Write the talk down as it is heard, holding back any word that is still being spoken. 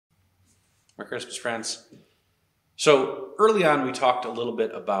My Christmas friends. So early on, we talked a little bit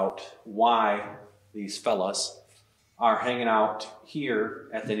about why these fellas are hanging out here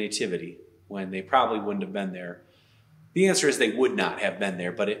at the Nativity when they probably wouldn't have been there. The answer is they would not have been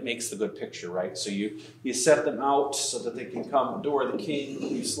there, but it makes the good picture, right? So you set them out so that they can come adore the King.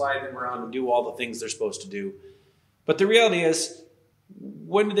 You slide them around and do all the things they're supposed to do. But the reality is,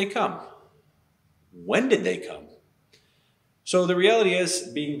 when did they come? When did they come? So the reality is,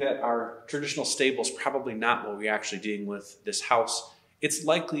 being that our traditional stable is probably not what we're actually dealing with this house, it's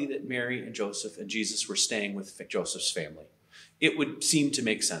likely that Mary and Joseph and Jesus were staying with Joseph's family. It would seem to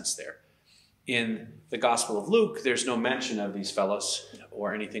make sense there. In the Gospel of Luke, there's no mention of these fellows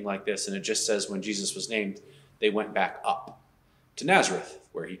or anything like this, and it just says when Jesus was named, they went back up to Nazareth,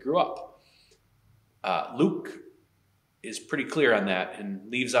 where he grew up. Luke is pretty clear on that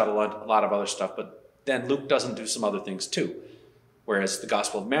and leaves out a lot of other stuff, but then Luke doesn't do some other things too. Whereas the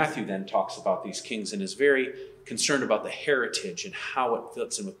Gospel of Matthew then talks about these kings and is very concerned about the heritage and how it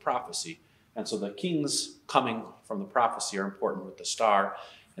fits in with prophecy. And so the kings coming from the prophecy are important with the star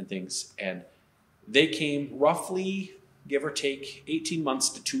and things. And they came roughly, give or take, 18 months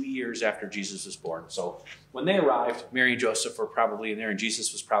to 2 years after Jesus was born. So when they arrived, Mary and Joseph were probably in there, and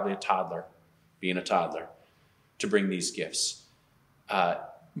Jesus was probably a toddler, being a toddler, to bring these gifts.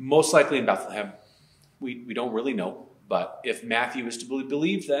 Most likely in Bethlehem. We don't really know. But if Matthew is to be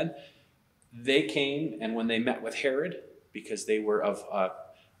believed, then they came, and when they met with Herod, because they were of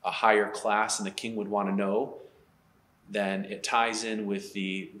a higher class and the king would want to know, then it ties in with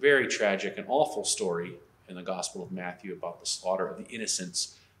the very tragic and awful story in the Gospel of Matthew about the slaughter of the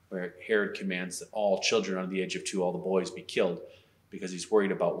innocents, where Herod commands that all children under the age of 2, all the boys, be killed because he's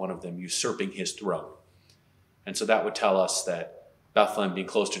worried about one of them usurping his throne. And so that would tell us that Bethlehem being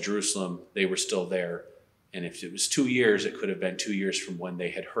close to Jerusalem, they were still there. And if it was 2 years, it could have been 2 years from when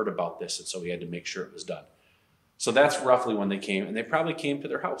they had heard about this, and so he had to make sure it was done. So that's roughly when they came, and they probably came to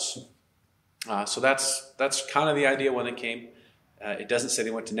their house. So that's kind of the idea when they came. It doesn't say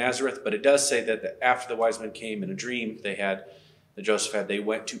they went to Nazareth, but it does say that after the wise men came in a dream that Joseph had, they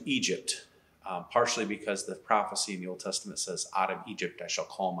went to Egypt, partially because the prophecy in the Old Testament says, "Out of Egypt I shall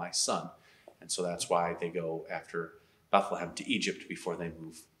call my son." And so that's why they go after Bethlehem to Egypt before they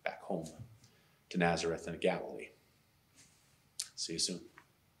move back home to Nazareth and Galilee. See you soon.